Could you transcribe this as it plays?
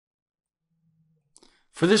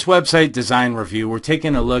For this website design review, we're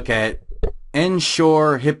taking a look at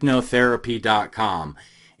nshore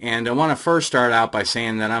And I want to first start out by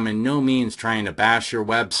saying that I'm in no means trying to bash your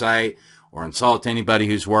website or insult anybody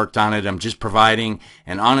who's worked on it. I'm just providing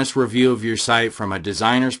an honest review of your site from a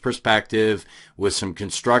designer's perspective with some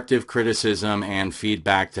constructive criticism and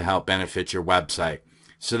feedback to help benefit your website.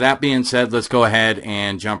 So that being said, let's go ahead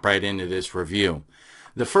and jump right into this review.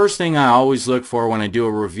 The first thing I always look for when I do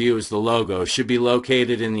a review is the logo. It should be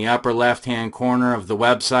located in the upper left-hand corner of the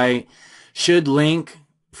website. Should link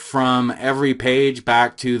from every page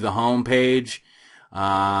back to the home page.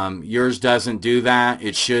 Yours doesn't do that.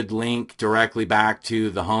 It should link directly back to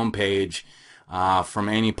the home page from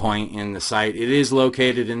any point in the site. It is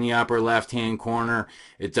located in the upper left-hand corner.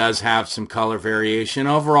 It does have some color variation.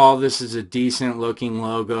 Overall, this is a decent looking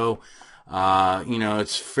logo.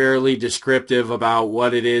 It's fairly descriptive about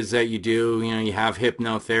what it is that you do. You have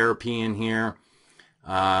hypnotherapy in here.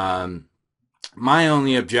 My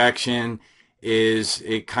only objection is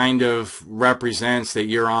it kind of represents that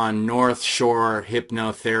you're on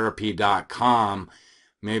northshorehypnotherapy.com,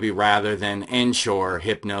 maybe rather than nshore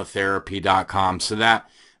So that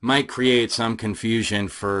might create some confusion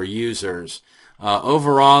for users.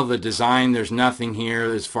 Overall, the design, there's nothing here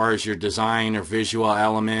as far as your design or visual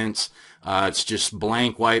elements. It's just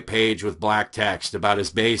blank white page with black text, about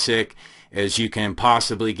as basic as you can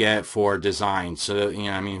possibly get for design. So,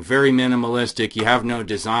 very minimalistic. You have no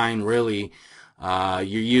design really. You're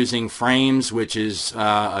using frames, which is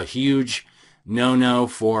a huge no-no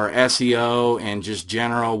for SEO and just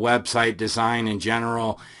general website design in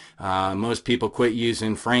general. Most people quit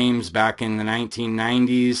using frames back in the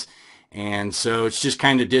 1990s. And so it's just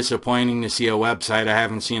kind of disappointing to see a website. I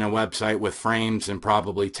haven't seen a website with frames in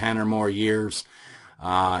probably 10 or more years.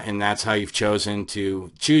 And that's how you've chosen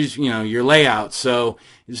to choose, your layout. So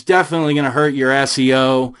it's definitely going to hurt your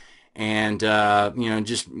SEO and,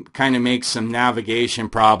 just kind of make some navigation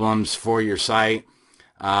problems for your site.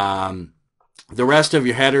 The rest of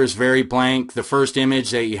your header is very blank. The first image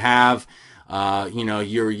that you have,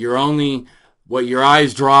 you're only... What your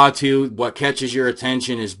eyes draw to, what catches your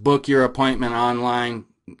attention is book your appointment online.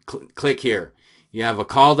 Click here. You have a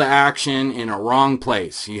call to action in a wrong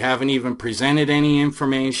place. You haven't even presented any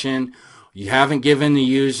information. You haven't given the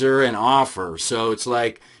user an offer. So it's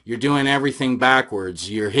like you're doing everything backwards.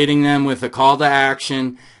 You're hitting them with a call to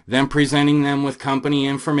action, then presenting them with company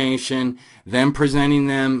information, then presenting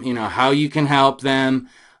them, how you can help them.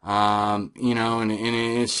 And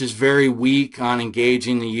it's just very weak on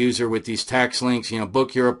engaging the user with these text links.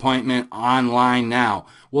 Book your appointment online now.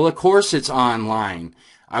 Well, of course it's online.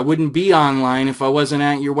 I wouldn't be online if I wasn't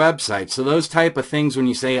at your website. So those type of things, when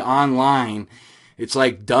you say online, it's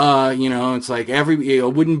like, duh, it's like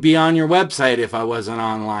it wouldn't be on your website if I wasn't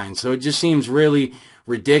online. So it just seems really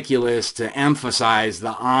ridiculous to emphasize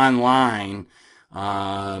the online,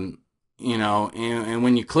 and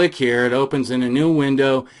when you click here, it opens in a new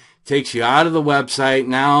window, takes you out of the website.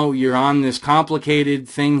 Now you're on this complicated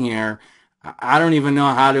thing here. I don't even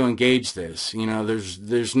know how to engage this.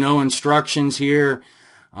 There's no instructions here.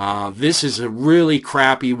 This is a really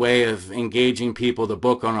crappy way of engaging people to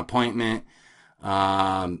book an appointment.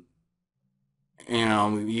 You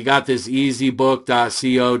got this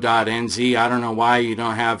easybook.co.nz. I don't know why you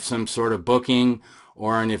don't have some sort of booking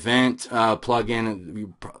or an event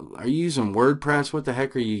plugin. Are you using WordPress? What the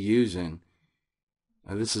heck are you using?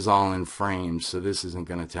 This is all in frames, so this isn't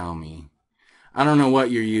going to tell me. I don't know what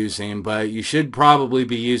you're using, but you should probably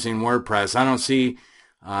be using WordPress. I don't see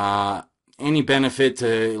any benefit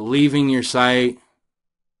to leaving your site.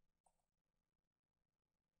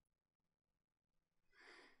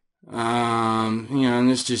 And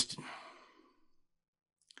this just,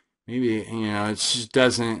 maybe, it just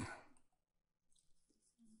doesn't.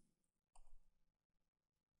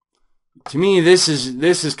 To me, this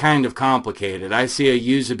is kind of complicated. I see a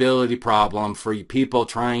usability problem for people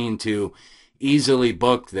trying to easily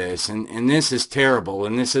book this, and this is terrible.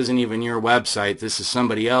 And this isn't even your website. This is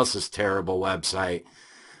somebody else's terrible website.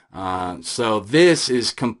 So this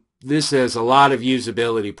has a lot of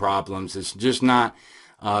usability problems. It's just not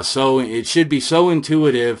it should be so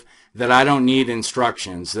intuitive that I don't need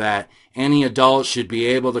instructions. That any adult should be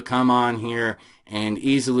able to come on here and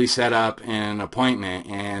easily set up an appointment.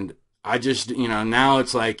 And I just, now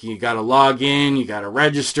it's like you got to log in, you got to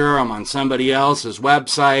register. I'm on somebody else's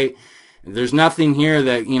website. There's nothing here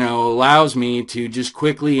that, allows me to just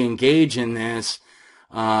quickly engage in this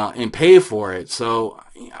and pay for it. So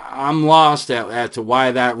I'm lost as to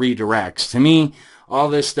why that redirects. To me, all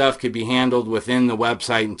this stuff could be handled within the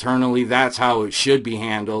website internally. That's how it should be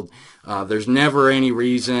handled. There's never any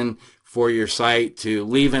reason for your site, to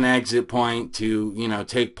leave an exit point, to,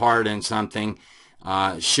 take part in something,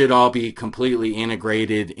 should all be completely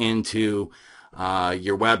integrated into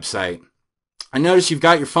your website. I notice you've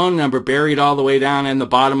got your phone number buried all the way down in the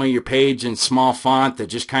bottom of your page in small font that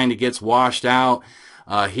just kind of gets washed out.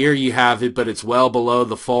 Here you have it, but it's well below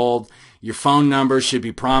the fold. Your phone number should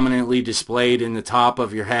be prominently displayed in the top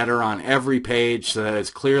of your header on every page so that it's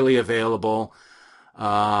clearly available.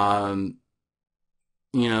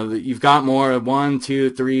 You've got more 1, 2,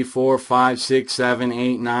 3, 4, 5, 6, 7,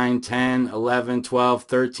 8, 9, 10, 11, 12,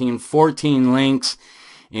 13, 14 links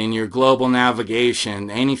in your global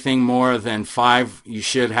navigation. Anything more than 5, you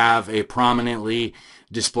should have a prominently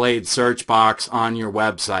displayed search box on your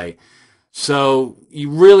website. So you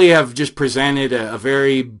really have just presented a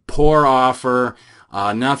very poor offer,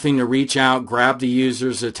 nothing to reach out, grab the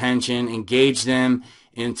user's attention, engage them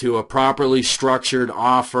into a properly structured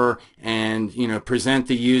offer, and present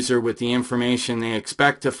the user with the information they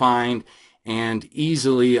expect to find and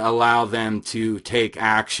easily allow them to take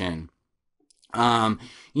action.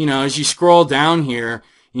 As you scroll down here,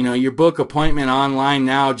 your book appointment online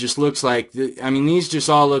now just looks like, these just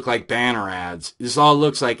all look like banner ads. This all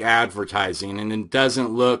looks like advertising, and it doesn't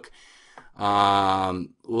look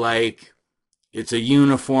like it's a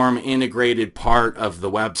uniform integrated part of the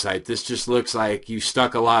website. This just looks like you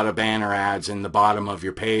stuck a lot of banner ads in the bottom of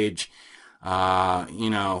your page.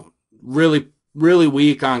 Really, really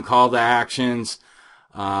weak on call to actions.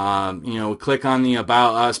 We click on the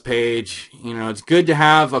About Us page. It's good to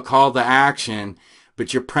have a call to action,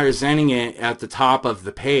 but you're presenting it at the top of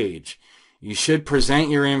the page. You should present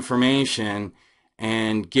your information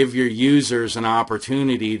and give your users an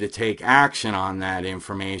opportunity to take action on that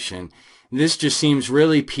information. This just seems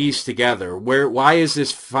really pieced together. Why is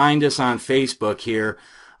this find us on Facebook here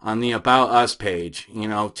on the About Us page?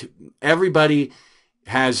 Everybody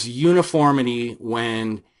has uniformity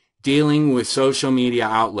when dealing with social media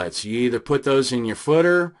outlets. You either put those in your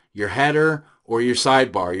footer, your header, or your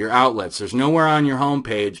sidebar, your outlets. There's nowhere on your home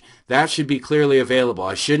page. That should be clearly available.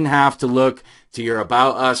 I shouldn't have to look to your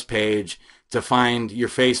About Us page to find your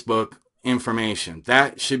Facebook information.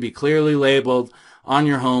 That should be clearly labeled on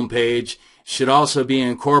your home page. Should also be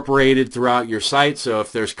incorporated throughout your site, so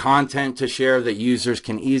if there's content to share, that users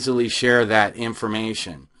can easily share that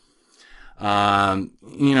information. The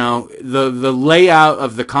layout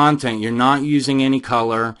of the content, you're not using any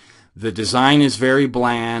color. The design is very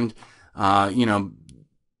bland. The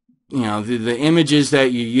images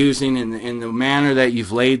that you're using and the manner that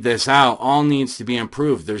you've laid this out all needs to be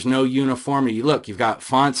improved. There's no uniformity. Look, you've got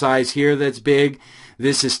font size here that's big.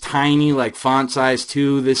 This is tiny, like font size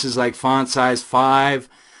 2. This is like font size 5.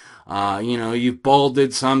 You've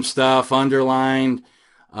bolded some stuff, underlined.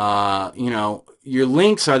 Your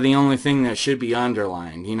links are the only thing that should be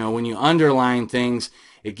underlined. When you underline things,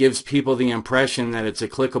 it gives people the impression that it's a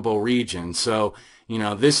clickable region. So,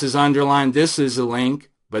 this is underlined, this is a link,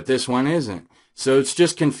 but this one isn't. So it's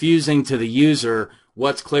just confusing to the user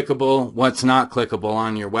what's clickable, what's not clickable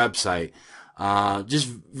on your website. Just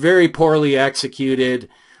very poorly executed.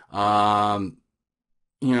 An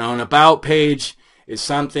about page is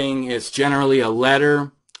something, it's generally a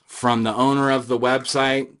letter from the owner of the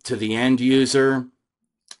website to the end user.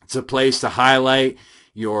 It's a place to highlight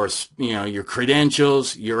your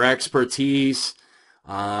credentials, your expertise.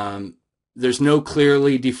 There's no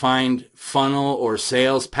clearly defined funnel or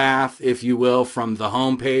sales path, if you will, from the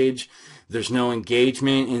home page. There's no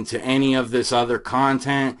engagement into any of this other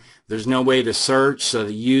content. There's no way to search, so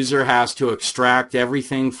the user has to extract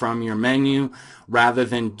everything from your menu rather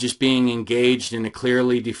than just being engaged in a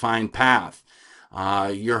clearly defined path.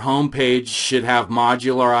 Your home page should have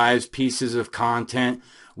modularized pieces of content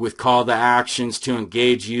with call to actions to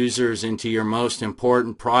engage users into your most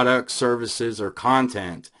important products, services, or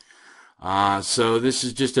content. So this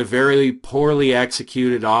is just a very poorly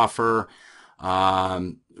executed offer.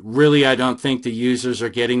 Really, I don't think the users are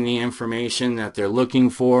getting the information that they're looking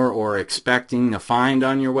for or expecting to find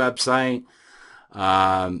on your website.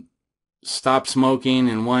 Stop smoking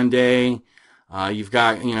in one day. You've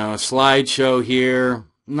got, a slideshow here.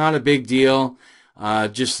 Not a big deal.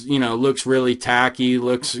 Just, looks really tacky.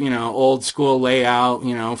 Looks, old school layout,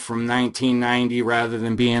 from 1990 rather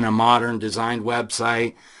than being a modern designed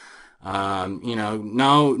website.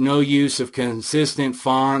 No use of consistent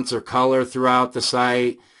fonts or color throughout the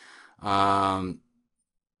site.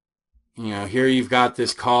 Here you've got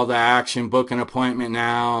this call to action, book an appointment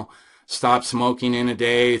now, stop smoking in a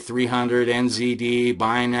day, 300 NZD,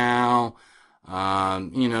 buy now.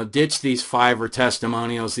 Ditch these Fiverr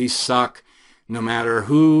testimonials. These suck. No matter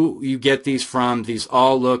who you get these from, these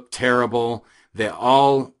all look terrible. They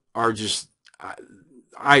all are just,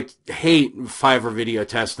 I hate Fiverr video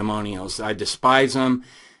testimonials. I despise them.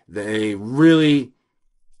 They really,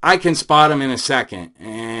 I can spot them in a second.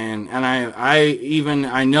 And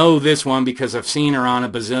I know this one because I've seen her on a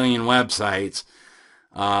bazillion websites.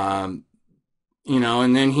 And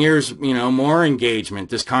then here's, more engagement.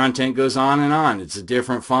 This content goes on and on. It's a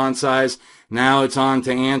different font size. Now it's on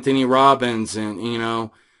to Anthony Robbins, and,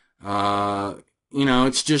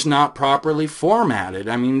 it's just not properly formatted.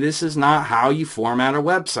 I mean, this is not how you format a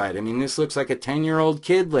website. I mean, this looks like a 10-year-old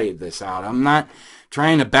kid laid this out. I'm not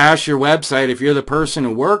trying to bash your website if you're the person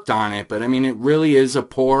who worked on it, but I mean, it really is a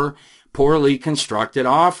poorly constructed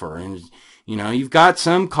offer. And, you've got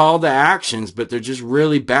some call to actions, but they're just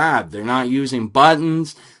really bad. They're not using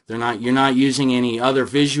buttons. You're not using any other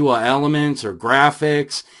visual elements or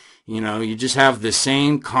graphics. You just have the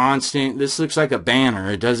same constant. This looks like a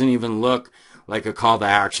banner. It doesn't even look like a call to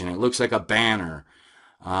action. It looks like a banner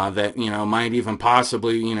that, might even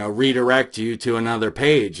possibly, redirect you to another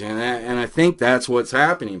page. And I think that's what's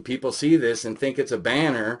happening. People see this and think it's a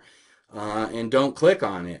banner and don't click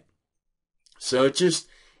on it. So it just,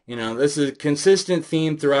 this is a consistent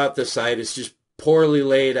theme throughout the site. It's just poorly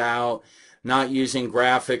laid out, not using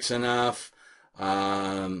graphics enough.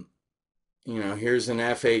 Here's an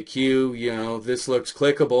FAQ. This looks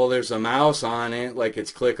clickable. There's a mouse on it, like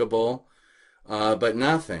it's clickable, but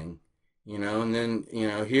nothing. And then,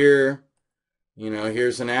 here's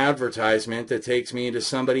an advertisement that takes me to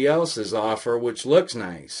somebody else's offer, which looks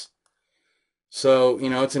nice. So,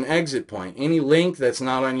 it's an exit point. Any link that's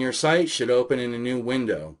not on your site should open in a new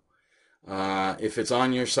window. If it's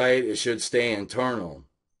on your site, it should stay internal.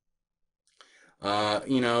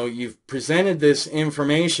 You've presented this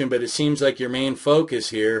information, but it seems like your main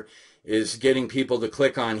focus here is getting people to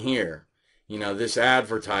click on here. This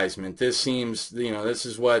advertisement, this seems, this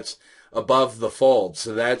is what's above the fold.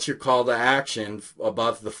 So that's your call to action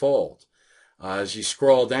above the fold. As you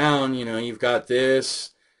scroll down, you've got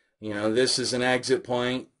this, this is an exit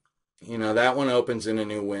point. That one opens in a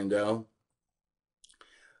new window.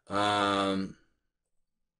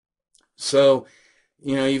 So,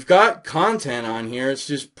 you've got content on here. It's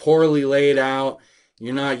just poorly laid out.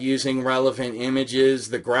 You're not using relevant images.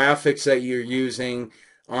 The graphics that you're using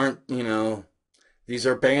aren't, these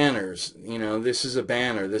are banners. This is a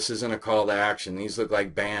banner. This isn't a call to action. These look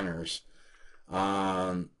like banners.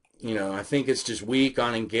 I think it's just weak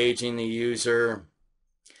on engaging the user.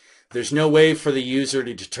 There's no way for the user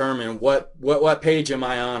to determine what page am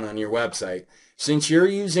I on your website. Since you're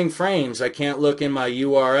using frames, I can't look in my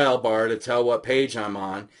URL bar to tell what page I'm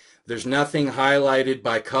on. There's nothing highlighted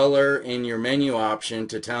by color in your menu option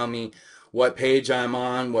to tell me what page I'm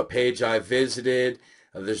on, what page I visited.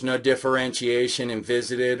 There's no differentiation in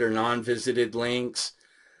visited or non-visited links.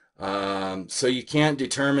 So you can't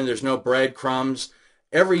determine, there's no breadcrumbs.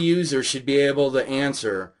 Every user should be able to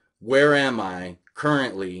answer, where am I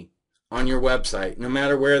currently on your website, no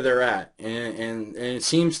matter where they're at. And it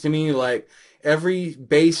seems to me like every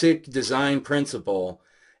basic design principle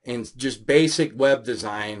and just basic web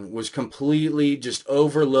design was completely just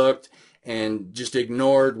overlooked and just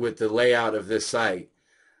ignored with the layout of this site.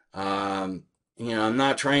 I'm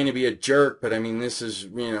not trying to be a jerk, but I mean, this is,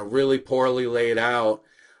 really poorly laid out,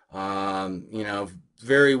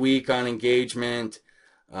 very weak on engagement.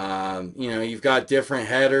 You've got different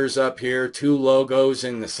headers up here, 2 logos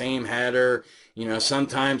in the same header.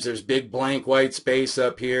 Sometimes there's big blank white space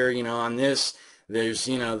up here. On this, there's,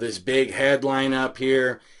 this big headline up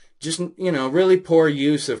here. Just, really poor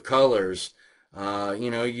use of colors.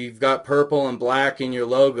 You've got purple and black in your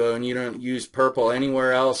logo, and you don't use purple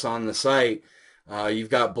anywhere else on the site. You've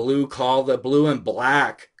got blue and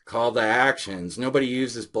black call to actions. Nobody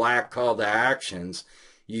uses black call to actions.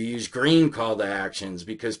 You use green call to actions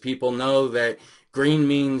because people know that green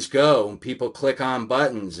means go, and people click on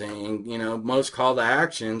buttons, and most call to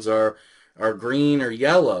actions are green or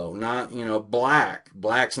yellow, not black.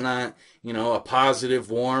 Black's not a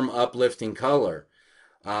positive, warm, uplifting color.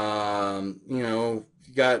 You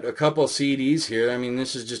got a couple CDs here. I mean,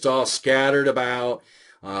 this is just all scattered about.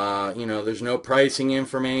 There's no pricing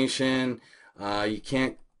information. You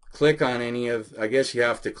can't click on any of. I guess you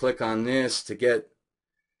have to click on this to get.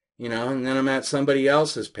 And then I'm at somebody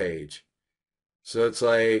else's page. So it's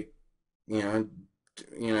like, I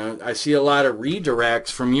see a lot of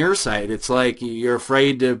redirects from your site. It's like you're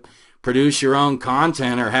afraid to produce your own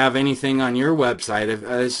content or have anything on your website.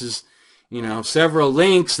 This is, several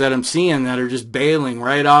links that I'm seeing that are just bailing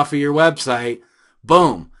right off of your website.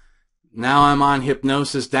 Boom. Now I'm on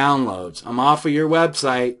hypnosis downloads. I'm off of your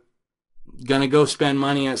website, going to go spend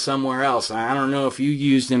money at somewhere else. I don't know if you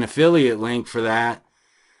used an affiliate link for that.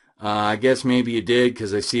 I guess maybe you did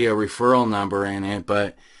because I see a referral number in it,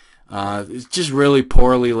 but it's just really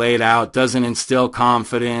poorly laid out, doesn't instill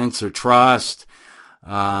confidence or trust,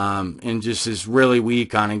 and just is really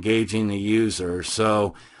weak on engaging the user.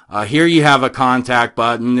 So here you have a contact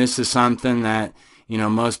button. This is something that,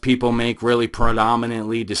 most people make really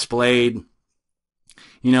predominantly displayed.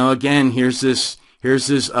 Again, here's this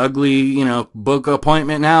ugly, book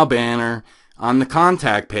appointment now banner on the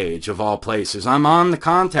contact page of all places. I'm on the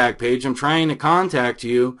contact page. I'm trying to contact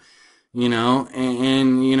you, and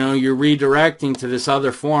you're redirecting to this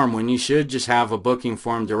other form when you should just have a booking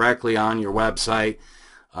form directly on your website.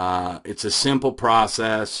 It's a simple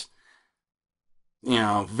process,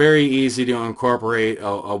 very easy to incorporate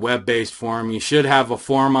a web-based form. You should have a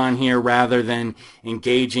form on here rather than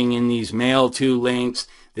engaging in these mail to links.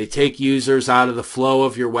 They take users out of the flow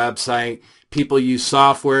of your website. People use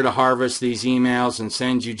software to harvest these emails and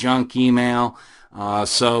send you junk email.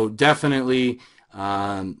 So definitely,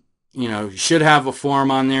 you should have a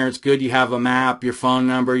form on there. It's good you have a map, your phone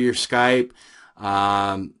number, your Skype.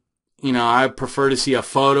 I prefer to see a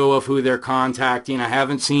photo of who they're contacting. I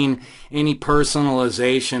haven't seen any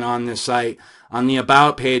personalization on this site. On the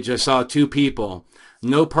About page, I saw 2 people.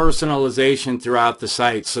 No personalization throughout the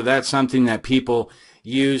site. So that's something that people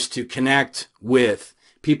use to connect with.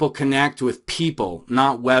 People connect with people,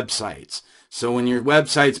 not websites. So when your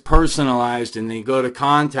website's personalized and they go to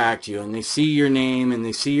contact you and they see your name and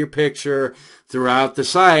they see your picture throughout the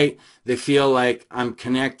site, they feel like I'm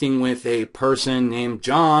connecting with a person named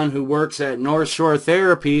John who works at North Shore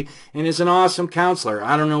Therapy and is an awesome counselor.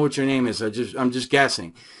 I don't know what your name is. I'm just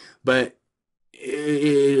guessing. But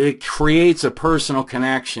it creates a personal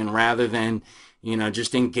connection rather than,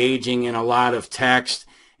 just engaging in a lot of text.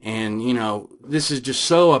 And, this is just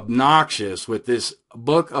so obnoxious with this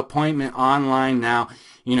book appointment online now.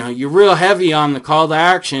 You're real heavy on the call to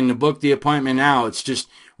action to book the appointment now. It's just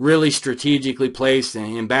really strategically placed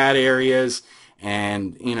in bad areas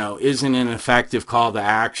and, isn't an effective call to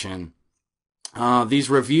action. These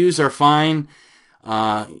reviews are fine.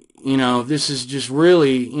 This is just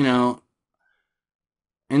really,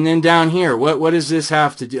 and then down here, what does this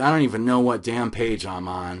have to do? I don't even know what damn page I'm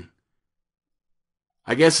on.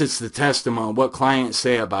 I guess it's the testimony, what clients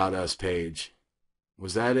say about us page.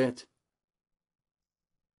 Was that it?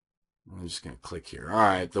 I'm just going to click here. All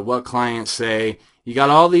right, the what clients say. You got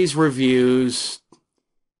all these reviews,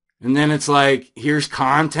 and then it's like, here's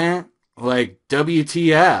content, like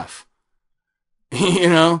WTF.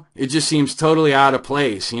 It just seems totally out of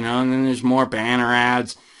place, and then there's more banner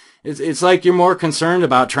ads. It's like you're more concerned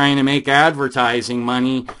about trying to make advertising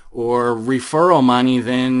money or referral money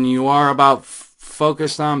than you are about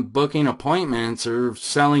focused on booking appointments or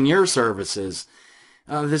selling your services.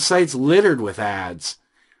 The site's littered with ads.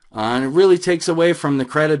 And it really takes away from the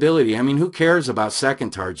credibility. I mean, who cares about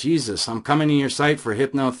Second Tar? Jesus, I'm coming to your site for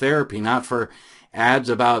hypnotherapy, not for ads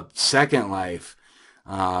about Second Life.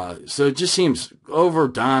 So it just seems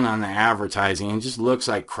overdone on the advertising. It just looks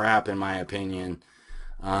like crap, in my opinion.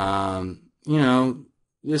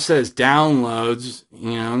 This says downloads.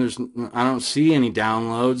 I don't see any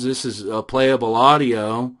downloads. This is a playable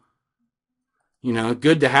audio.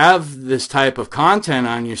 Good to have this type of content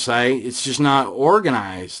on your site. It's just not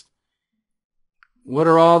organized. What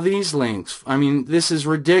are all these links? I mean, this is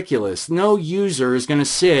ridiculous. No user is going to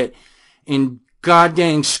sit and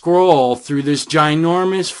goddamn scroll through this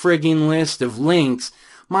ginormous frigging list of links.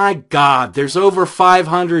 My God, there's over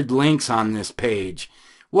 500 links on this page.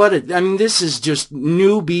 This is just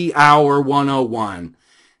newbie hour 101.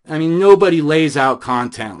 I mean, nobody lays out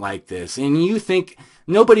content like this. And you think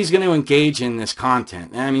nobody's going to engage in this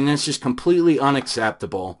content. I mean, that's just completely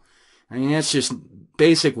unacceptable. I mean, that's just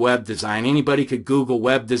basic web design. Anybody could Google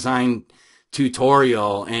web design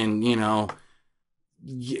tutorial and,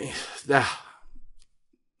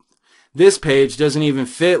 this page doesn't even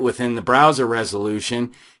fit within the browser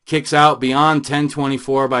resolution. Kicks out beyond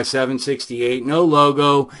 1024 by 768. No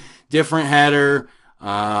logo, different header,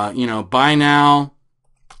 buy now.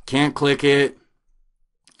 Can't click it.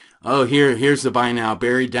 Oh, here's the buy now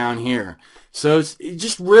buried down here. So it's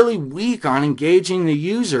just really weak on engaging the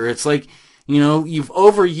user. It's like, you've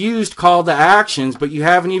overused call to actions, but you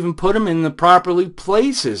haven't even put them in the properly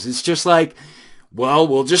places. It's just like, well,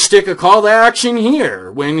 we'll just stick a call to action here,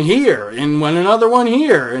 and when another one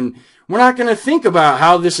here, and we're not going to think about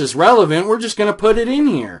how this is relevant. We're just going to put it in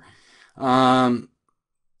here.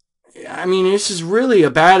 This is really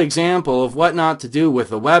a bad example of what not to do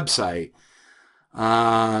with a website.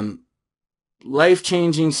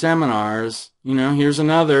 Life-changing seminars. Here's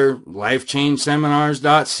another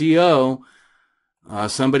lifechangeseminars.co.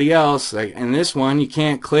 somebody else. Like, in this one, you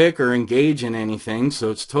can't click or engage in anything,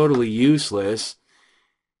 so it's totally useless.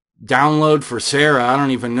 Download for Sarah. I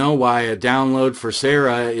don't even know why a download for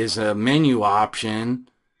Sarah is a menu option.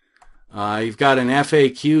 You've got an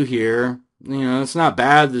FAQ here. You know, it's not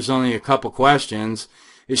bad. There's only a couple questions.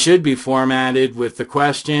 It should be formatted with the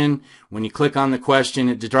question. When you click on the question,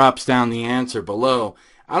 it drops down the answer below.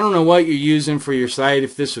 I don't know what you're using for your site,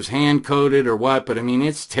 if this was hand-coded or what, but I mean,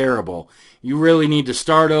 it's terrible. You really need to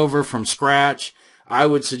start over from scratch. I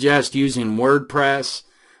would suggest using WordPress.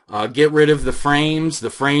 Get rid of the frames. The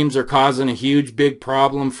frames are causing a huge, big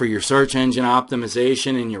problem for your search engine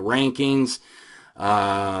optimization and your rankings.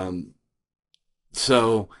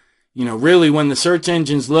 So, you know, really when the search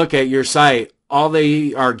engines look at your site, all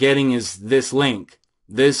they are getting is this link,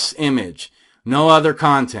 this image, no other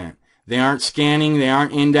content. They aren't scanning, they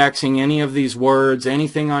aren't indexing any of these words,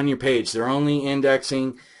 anything on your page. They're only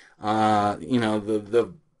indexing, you know,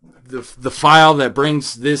 the file that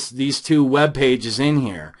brings these two web pages in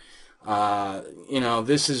here. You know,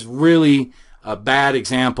 this is really a bad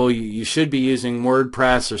example. You should be using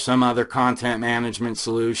WordPress or some other content management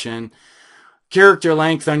solution. Character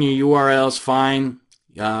length on your URL is fine.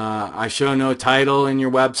 I show no title in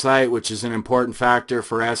your website, which is an important factor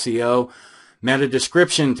for SEO. Meta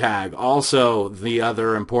description tag, also the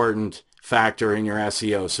other important factor in your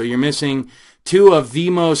SEO. So you're missing two of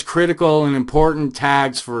the most critical and important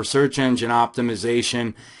tags for search engine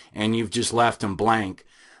optimization, and you've just left them blank.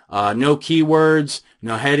 No keywords,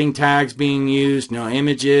 no heading tags being used, no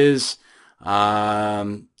images.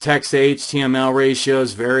 Text to HTML ratio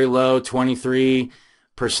is very low, 23%,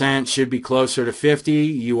 should be closer to 50.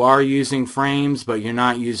 You are using frames, but you're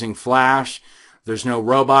not using Flash. There's no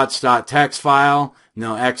robots.txt file,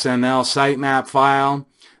 no XML sitemap file.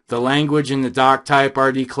 The language and the doc type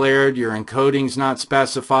are declared. Your encoding's not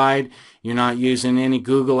specified. You're not using any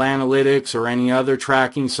Google Analytics or any other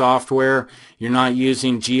tracking software. You're not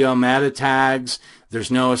using geo meta tags. There's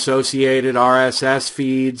no associated RSS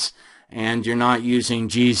feeds. And you're not using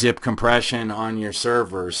gzip compression on your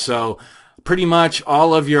servers. So pretty much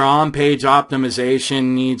all of your on-page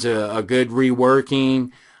optimization needs a good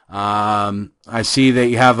reworking. I see that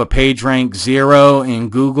you have a page rank 0 in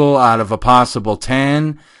Google out of a possible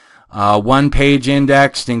 10. One page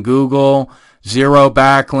indexed in Google, 0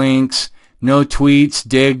 backlinks, no tweets,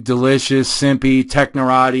 Dig, Delicious, Simpy,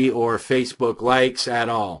 Technorati, or Facebook likes at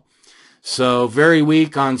all. So very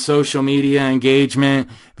weak on social media engagement,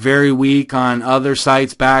 very weak on other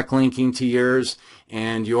sites backlinking to yours,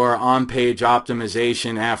 and your on-page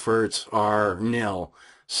optimization efforts are nil.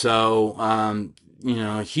 So, you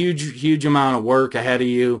know, a huge amount of work ahead of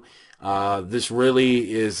you. This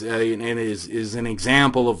really is an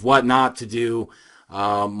example of what not to do,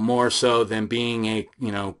 more so than being a,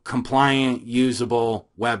 you know, compliant, usable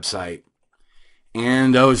website.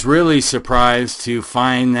 And I was really surprised to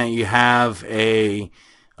find that you have a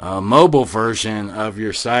mobile version of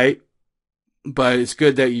your site, but it's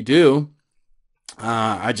good that you do.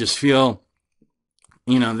 I just feel,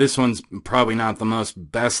 you know, this one's probably not the most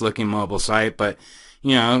best looking mobile site, but,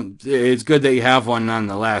 you know, it's good that you have one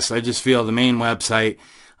nonetheless. I just feel the main website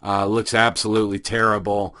looks absolutely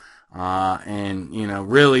terrible, and, you know,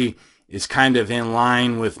 really is kind of in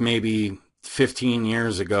line with maybe 15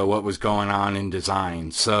 years ago what was going on in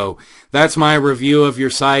design. So that's my review of your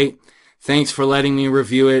site. Thanks for letting me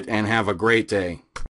review it, and have a great day.